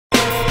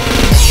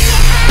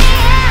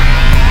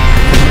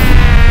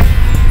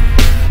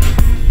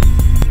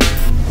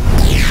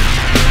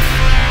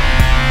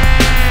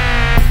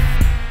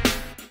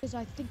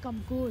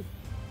I'm good.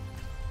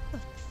 The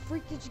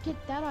freak did you get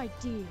that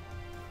idea?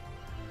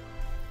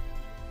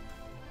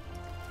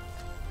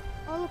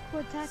 Oh look, we're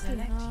attacking.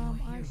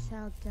 I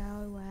shall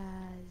go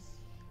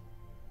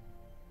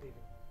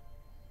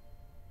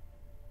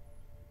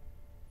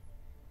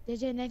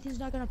as DJ. Nathan's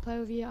not gonna play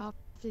with you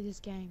after this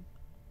game.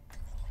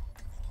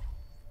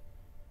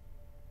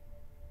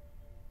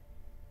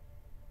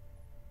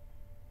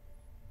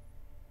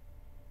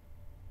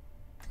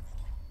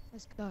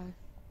 Let's go.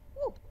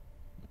 Woo.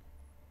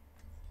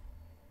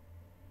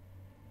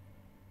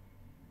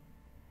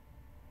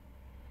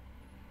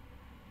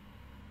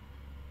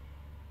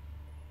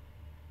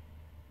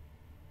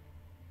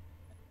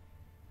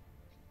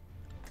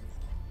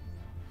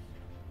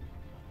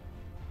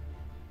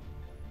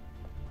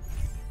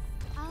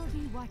 I'll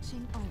be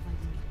watching over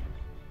you.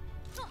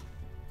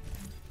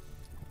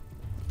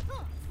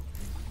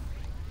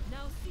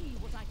 Now see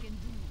what I can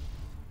do.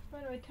 By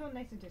the way, tell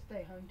Nathan to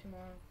stay home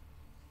tomorrow.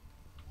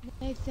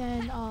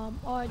 Nathan, oh,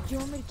 do you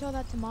want me to tell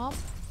that to Mom?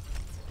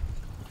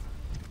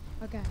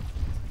 Okay.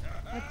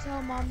 I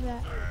tell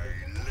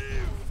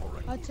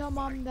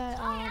Mom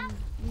that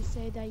you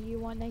say that you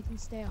want Nathan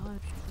to stay at home.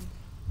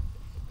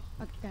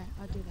 Okay,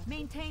 I'll do that.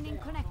 Maintaining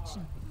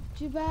connection.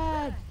 Too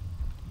bad.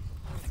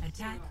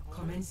 Attack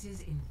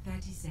commences in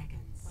 30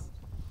 seconds.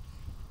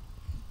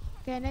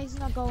 Okay, Nathan's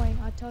not going.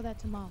 I'll tell that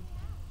to Mom.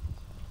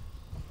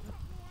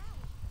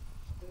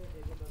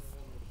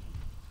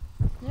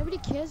 Nobody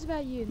cares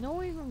about you. No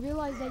one even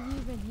realized that you're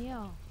even here.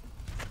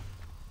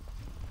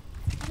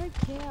 I don't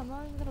care. I'm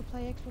not even gonna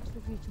play Xbox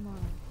with you tomorrow.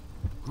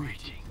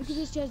 Greetings. Look at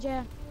this,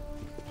 JJ.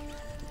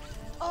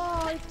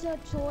 Oh, it's a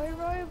toy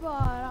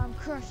robot. I'm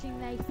crushing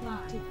Nathan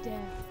to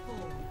death. 4,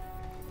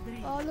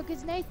 3, Oh, look,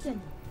 it's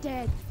Nathan.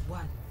 Dead.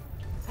 1.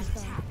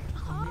 Attack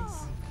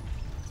commencing.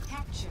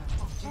 Capture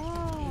objective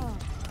Oh,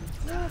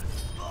 look.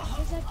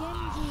 There's a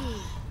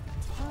Genji.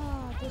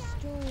 Oh,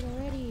 destroyed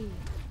already.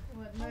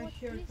 What, no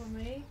shield for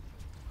me?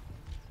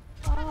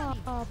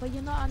 Oh, but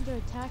you're not under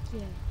attack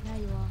yet. Now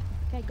you are.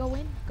 Okay, go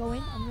in.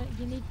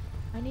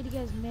 I need to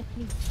get as many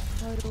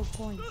total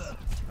points.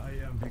 I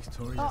am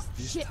victorious Oh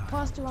this shit! time.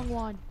 Passed the wrong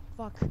one.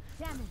 Fuck.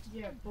 Damage.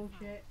 Yeah,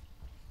 bullshit.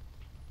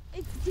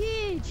 It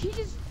did. He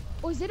just.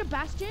 Oh, is it a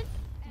bastion?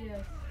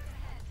 Yes.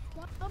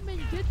 Come and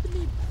get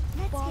me.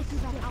 Let's get you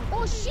back out.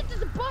 Oh shit!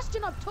 There's a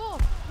bastion up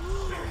top.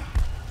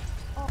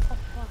 Oh fuck.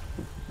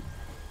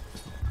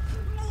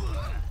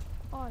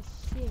 Oh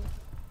shit.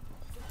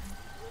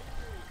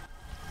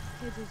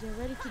 Okay, is you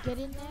ready to get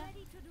in there?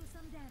 Ready to do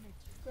some damage.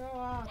 Go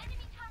up.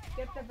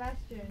 Get the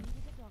bastion.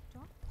 Need a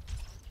doctor?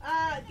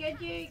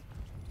 Genji!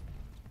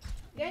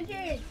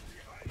 Genji!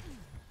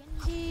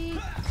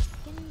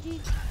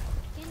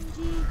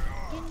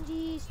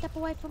 Genji, step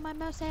away from my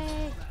mouse.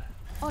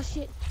 Oh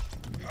shit.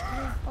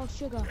 Oh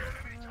sugar.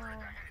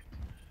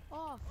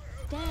 Oh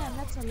damn,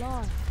 that's a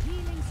lot.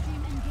 Healing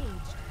stream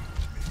engaged.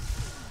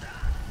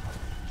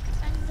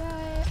 And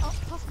I'll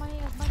pass my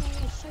money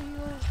and show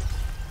you.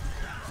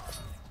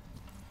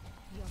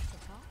 Your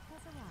support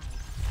has arrived.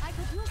 I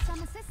could use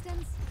some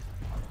assistance.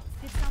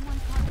 Did someone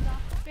call a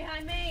doctor?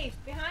 Behind me!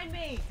 Behind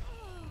me!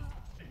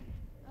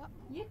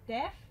 You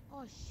deaf?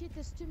 Oh shit,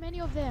 there's too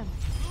many of them.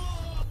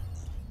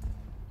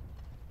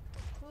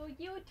 Well,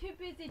 you were too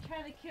busy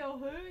trying to kill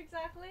who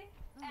exactly?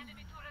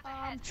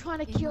 I'm trying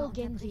to kill Immer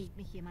Genji. unterbricht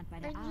mich jemand bei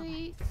der Genji.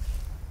 Arbeit.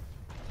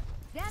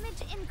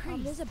 Damage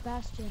increase. There's a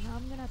bastion.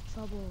 I'm gonna have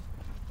trouble.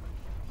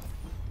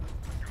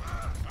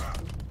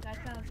 That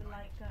sounds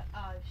like,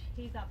 oh,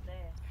 he's up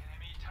there.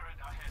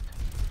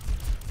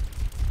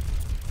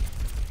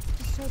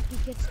 Just hope he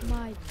gets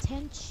my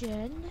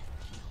attention.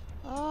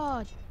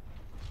 Oh.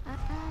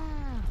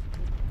 Ah.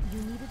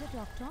 You needed a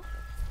doctor? Where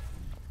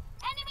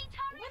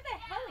the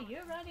hell are you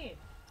running?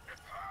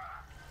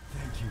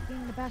 Thank you.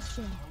 Getting the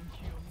bastion.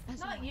 That's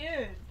Not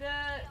you. The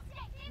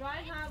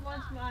Reinhardt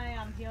wants my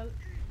heal.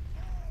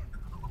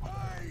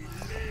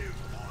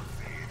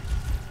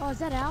 Oh, is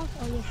that out?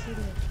 Oh yes, it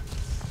is.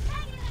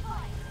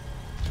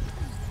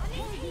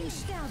 Helden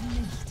sterben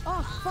nicht.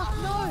 Oh fuck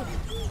no!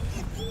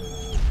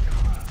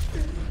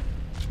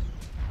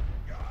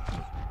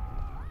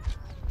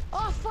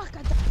 Oh fuck! I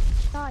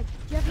died.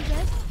 Do you have a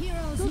guess?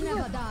 Heroes Go,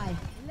 never go. die.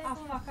 Oh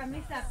fuck, I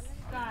missed that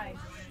guy.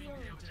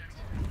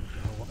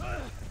 I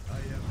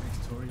am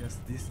victorious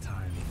this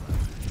time.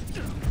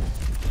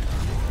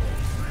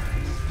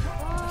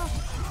 Oh.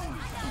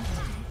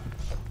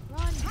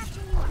 Run!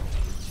 Catching you up.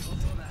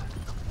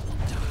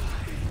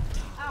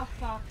 Oh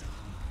fuck.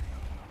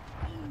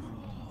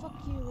 Fuck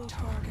you,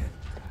 retard.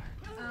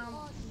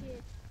 Oh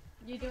shit.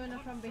 You doing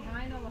it from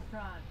behind or the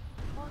front?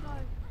 Oh no.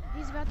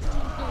 He's about to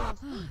take kills.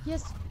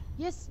 Yes,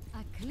 yes.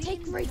 A clean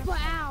Take Reaper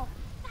out.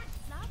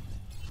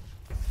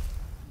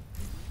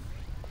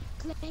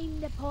 Claim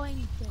the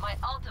point. My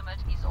ultimate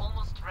is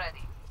almost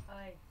ready.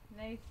 Oi,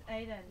 nice,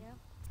 Aiden. Yeah?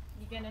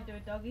 You gonna do a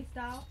doggy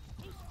style?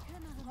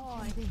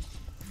 Oh,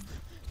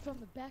 from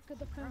the back of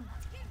the phone.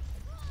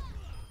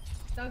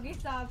 Doggy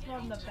style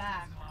from the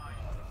back.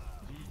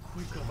 Be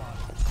quick about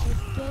it.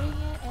 We're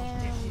getting it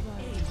and we're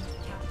going.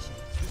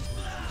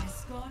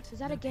 Escort Is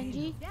that a the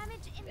Genji?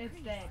 Damage It's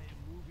increase. dead.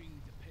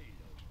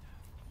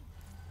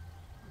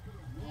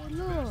 Oh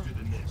look.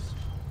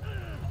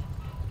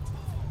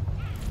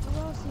 Who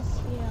else is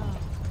here?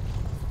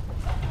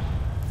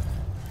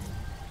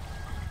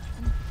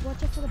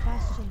 Watch out for the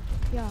bastion.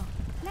 Yeah.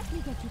 Let me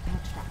get you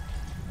patched up.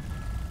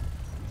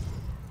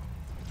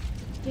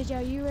 JJ,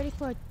 are you ready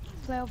for a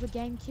play of the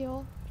game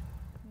kill?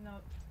 No.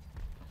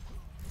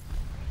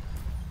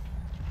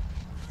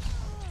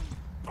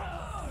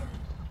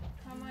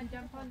 Come on,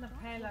 jump on the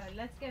payload.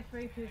 Let's get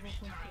 3 people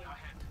pushing.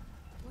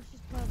 Let's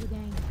just play of the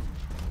game.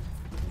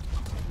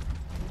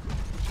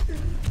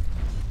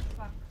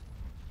 Fuck.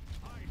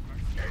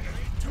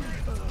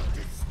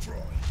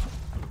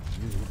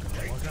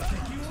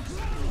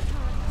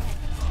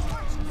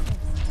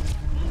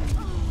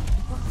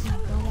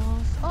 Fucking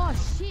dumbass. Oh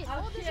shit!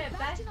 Oh, there's shit, a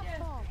bastion up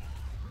bastion. top.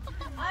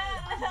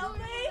 Help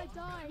me! I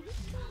died.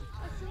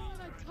 I saw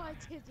when I died,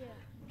 JJ.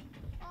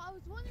 Oh, I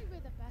was wondering where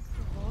the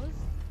bastion was.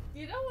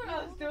 You know what I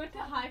was doing to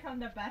hide from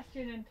the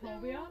Bastion and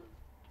Torbjorn?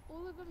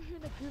 All of them are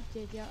in a group,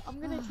 JJ.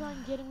 I'm gonna try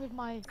and get him with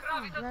my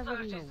gravity.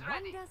 The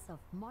wonders of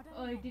modern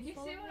Oh, did you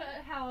see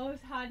how I was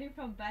hiding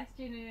from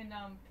Bastion and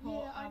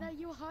Yeah, I know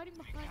you were hiding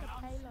behind the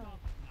payload.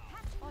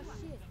 Oh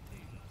shit.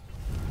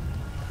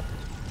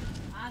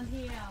 I'm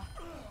here.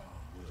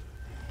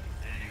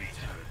 Enemy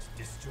turret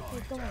destroyed.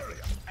 Okay, go on.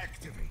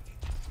 Activated.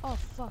 Oh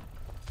fuck.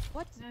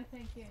 What? No,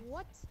 thank you.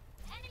 What?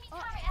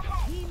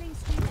 healing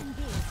stream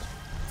engaged.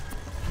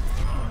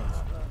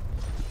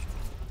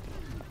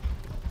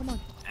 Come on.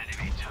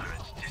 Enemy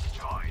turret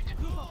destroyed.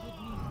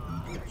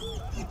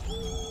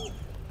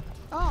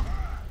 Oh!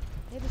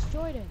 They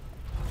destroyed it.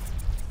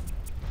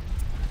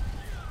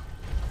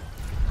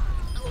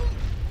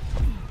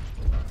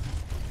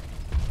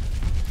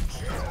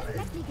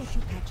 Let me get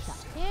you patched up.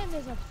 And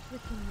there's a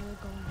freaking war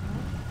going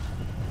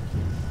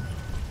on.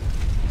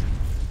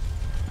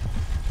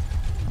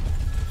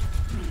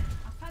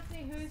 I can't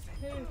see who's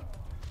who.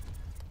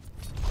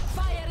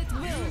 Fire at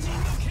will!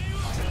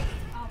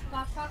 Oh,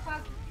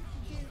 fuck.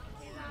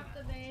 He's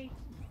after me.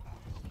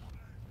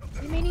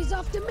 You mean he's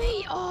after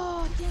me?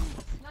 Oh, damn it.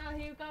 No,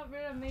 he got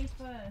rid of me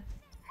first.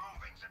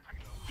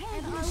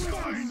 And I was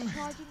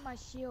charging my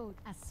shield.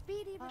 A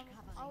speedy I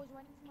recovery. was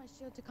waiting for my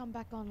shield to come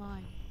back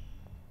online.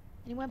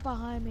 And he went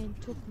behind me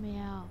and took me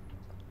out.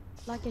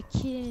 Like a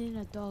kid and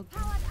a dog.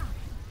 Powered up.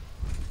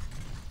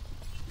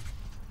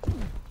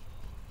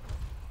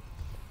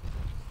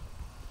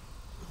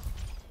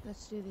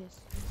 Let's do this.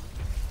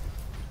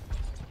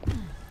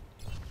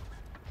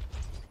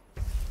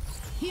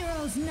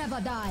 Heroes never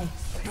die.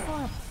 For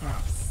a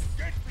price.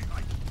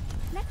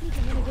 Let me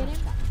I'm gonna get him.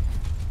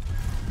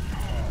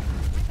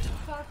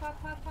 Fuck,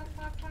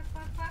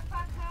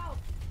 help.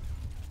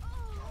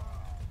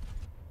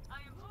 I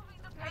am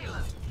moving the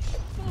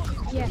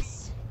payload.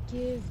 Yes.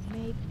 Give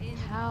me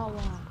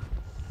power.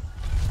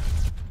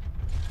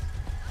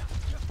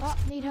 Oh,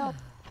 need help.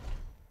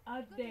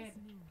 I'm dead.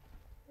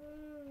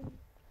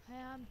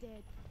 Hey, I'm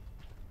dead.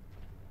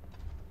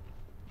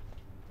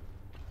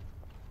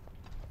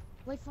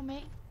 Wait for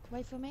me.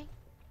 Wait for me.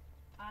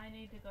 I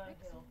need to go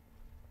heal.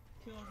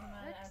 2 of them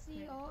are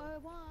Lexi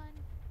active. 001.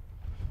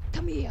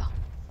 Come here.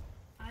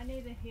 I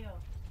need a heal.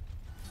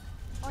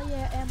 Oh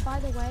yeah, and by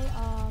the way,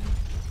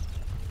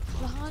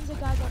 the Hanzo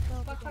guy got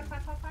killed. Fuck. He got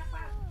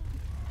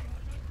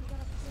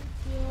a free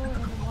kill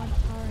and 1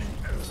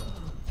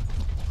 turret.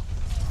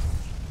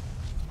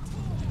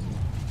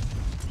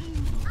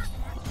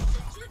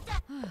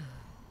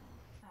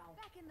 Ow.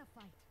 back in the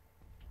fight.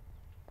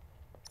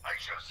 I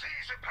shall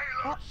seize the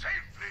payload Oh,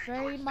 safely.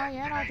 Fade my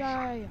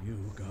energy.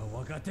 Yuga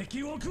waga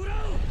teki wo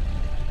kurau.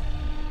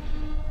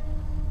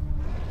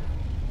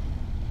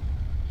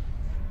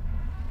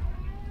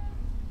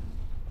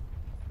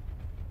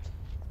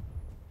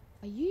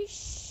 Are you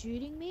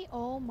shooting me?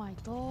 Oh my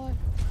god.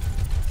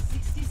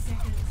 60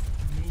 seconds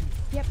remaining.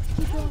 Yep,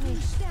 keep doing me.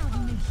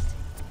 Sterben nicht.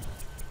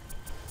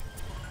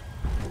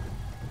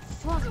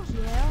 Fuck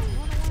yeah,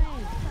 run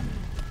away.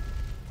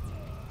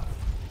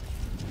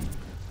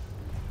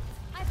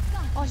 I've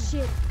got Oh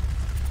shit.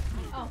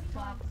 Oh,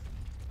 fuck.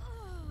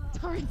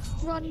 Don't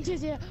run,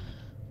 Jizzy.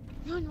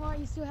 Run while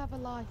you still have a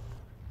life.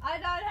 I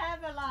don't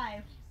have a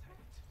life.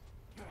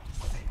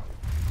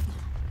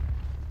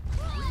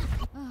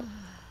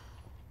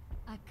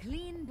 a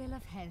clean bill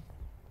of health.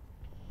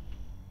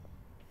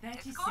 30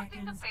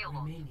 Escorting the seconds payload.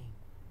 remaining.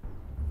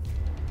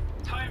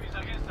 Time is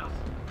against us.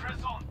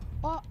 Press on.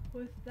 Oh,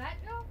 Was that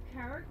your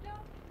character?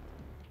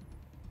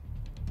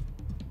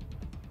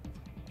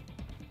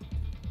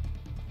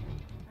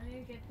 I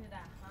need to get to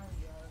that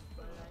hunger,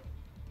 but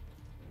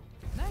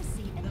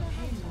Mercy in the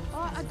hands.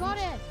 oh, I got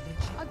it.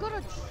 I got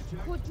a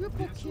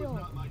quadruple kill.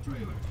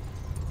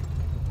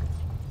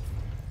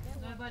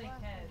 nobody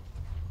cares.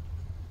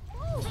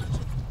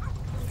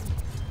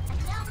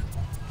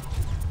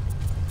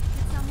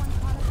 Did someone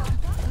call a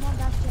doctor? Come on,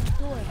 Bastion,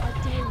 do it. I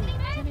dare you.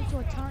 Turn into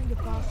a turret, you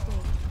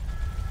bastard.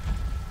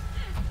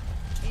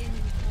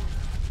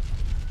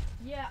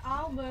 Yeah,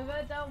 I'll move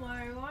it, don't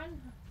worry,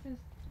 one. Since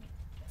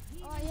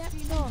Oh, yeah,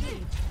 sure.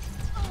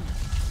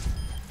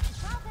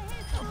 Brauche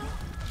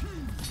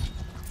Hilfe.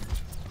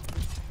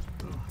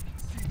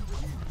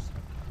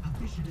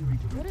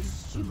 What a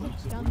stupid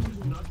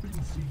dungeon.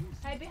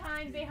 Hey,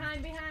 behind.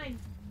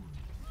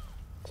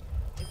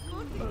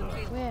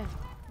 Where?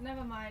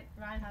 Never mind.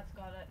 Reinhardt's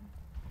got it.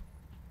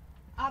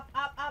 Up.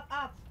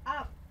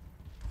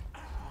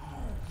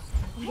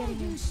 I'm getting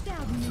Helden in.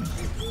 sterben nicht.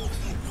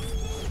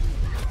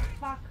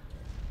 Fuck.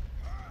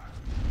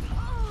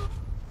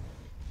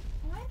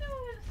 Why do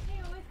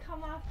he always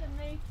come after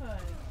me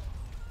first?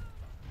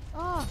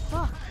 Oh,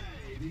 fuck.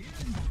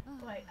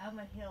 Wait, I'm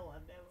a healer.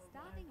 Never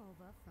Starting mind.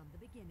 over from the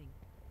beginning.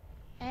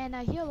 And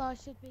a healer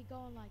should be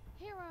going like,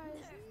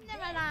 heroes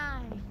never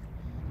die.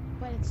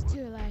 But it's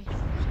too late.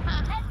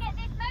 Let's get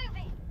this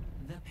moving.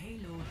 The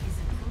payload is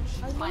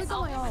approaching. I really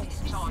got my ult.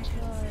 is charged.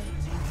 So,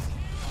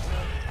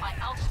 My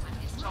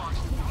ultimate is charged.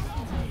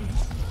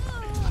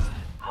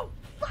 Oh,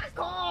 fuck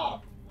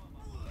off!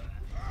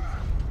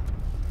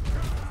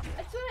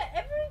 I swear,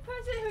 every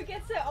person who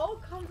gets their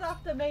ult comes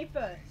after me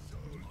first.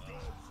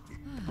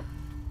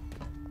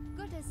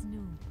 Good as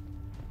new.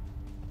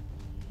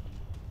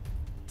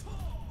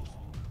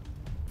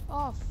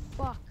 oh,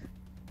 fuck.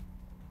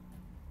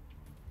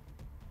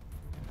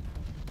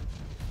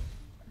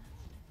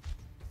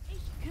 Ich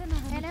kümmere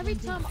mich And every um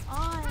dich. time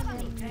I'm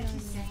in 30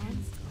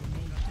 seconds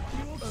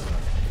remaining.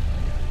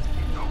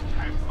 Don't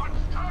have much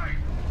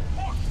time.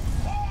 Push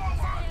forward.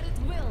 Fire at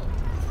will.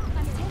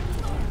 I'm taking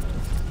care.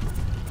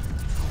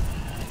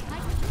 I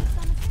could use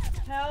some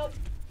assistance. Help!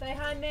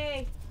 Behind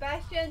me!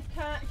 Bastion's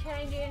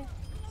changing.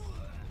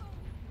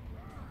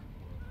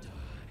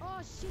 Oh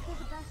shit,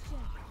 there's a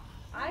bastion.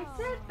 I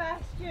said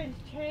Bastion's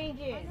I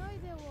changing. know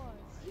there was.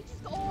 You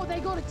just, oh, they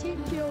got a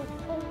team kill.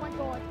 Oh my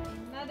god.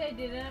 No, they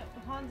didn't.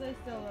 Hanzo's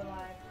still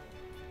alive.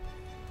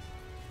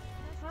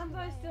 That's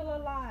Hanzo's too still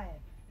late. alive.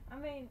 I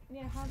mean,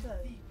 yeah, Hanzo.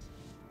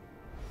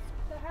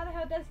 So how the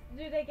hell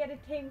do they get a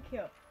team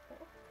kill?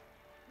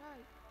 No,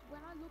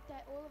 when I looked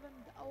at all of them,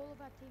 all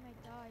of our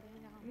teammates died.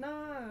 And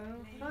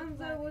No,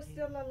 Hanzo was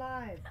still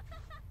alive.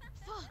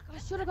 fuck, I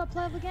should have got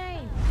play of the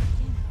game.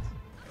 Damn it.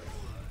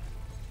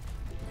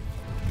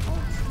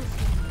 Oh, excuse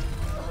me.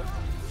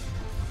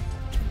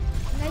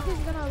 Nathan's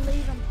gonna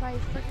leave and play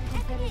freaking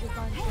competitive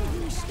by himself.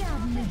 Helden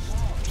sterben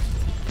nicht.